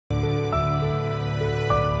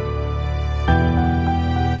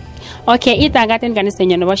Okay, itagaten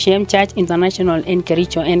kanisenyo nebo Shem Church International en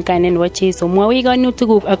Kericho en kainet nebo Jesu. Mwowi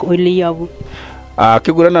kanutikuk ak ole iyobu.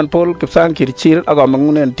 Kigurenan Paul Kipsang Chirchir ak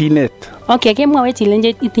amangunen Tinet. Okay, kemwawech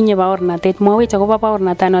ilenje itinye baornatet. Mwawech akobo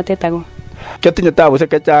baornatanotet ako. Kiatinye tabusiek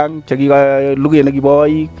chechang chekikalugen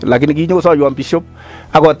nekiboik lakini kinyokosoiwon bishop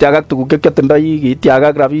akotiagak tuguk chekiatindoi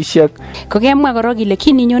kitiagak rabisiek. Kokemwa korok ile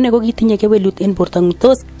kininyone ko kitinye kewelut en bortang'ung.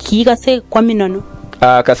 Tos kiikose kwamin ano?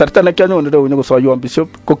 Kasarta nekianyone ireu nyokosoiwon bishop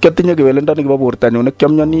ko kiatinye kewelindo nekibo bortanyun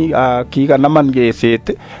nekiamyoni kikanaman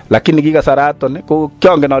keset lakini kikasaraton ko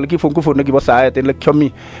kiangen ale kifu nguvu nekibo saet en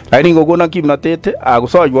lekiami lakini ngokonon kimnotet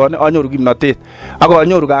akosoiwon anyoru kimnotet ak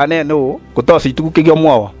anyoru kanet neo kotosich tuguk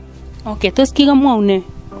chekiamwowon. Okay, tos kikamwaun ne?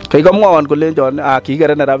 Kikamwowon kolenjon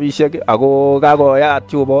kikerene rabisiek ako kakoyat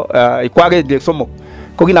Jehova ikwakeliek somok.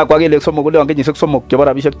 Ko kinakwakeliek somok koleon kenyisiek somok chebo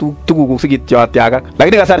rabisiek tuguk sikityotiagak.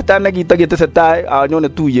 Lakini kasarta nekitesetai anyone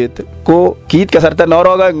tuyet ko kiit kasarta ne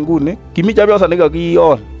orok aeng nguni kimi chepyoso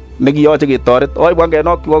nekakion nekiyoche ketoret. Oibwan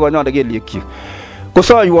kenokyi konyonde keliekyik.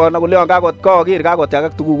 Kosoiwon akoleon kakoker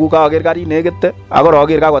kakotiagak tuguk kakoker karit nekete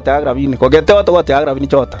akoroker kakotiagak rabinik. Kokete yoto kotiagak rabinik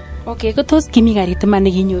choto. Okay, ko tos kimi karit iman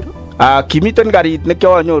nekinyoru? Kimiten karit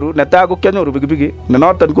nekianyoru netai ko kianyoru pikipiki ne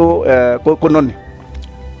noton ko noni.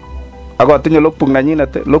 Akotinye logbook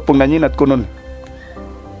nanyinet ko noni.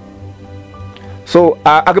 So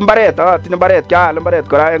ak imbaret atinye imbaret kial imbaret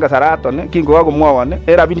kora en kasaraton kingokakomwowon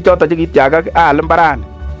en rabinik choton chekitiagak aal imbarani.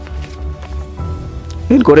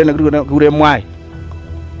 En koret nekikuren Mwai.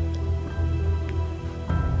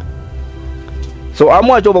 So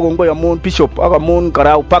amwoe Jehova kongoi amun bishop ak amun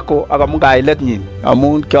kora upako ak amun kailetnyin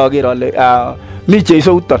amun kiaker ale mi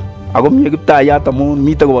Jeiso yuton ako mi Kiptayat amun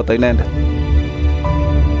mite koboto inendet.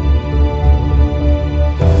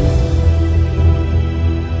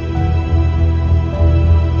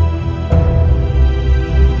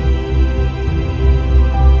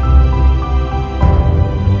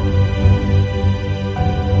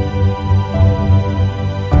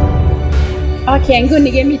 Okay,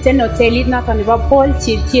 nguni kemiten hotelit noton nebo Paul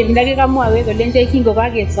Chirchir nekikamwawech kolenjech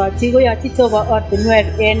kingokakesochi koyochi Jehova ortinwek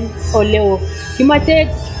en oleo. Kimoche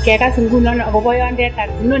kekas ngunon akobo yondet ak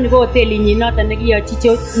inoni ko hotelinyin noton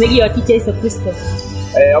nekiyochi Jesu Kristo.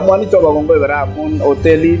 Amwoni Jehova kongoi kora amun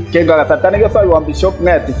hotelit kengakasarta nekisoiwon bishop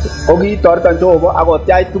Ngetich ko kitoreton Jehova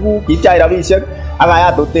akotyach tuguk kityach rabisiek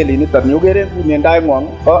akayat hotelit niton nyokere nguni en taing'wong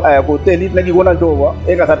ko hotelit nekikonon Jehova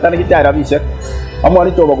en kasarta nekityach rabisiek.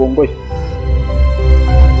 Amwoni Jehova kongoi.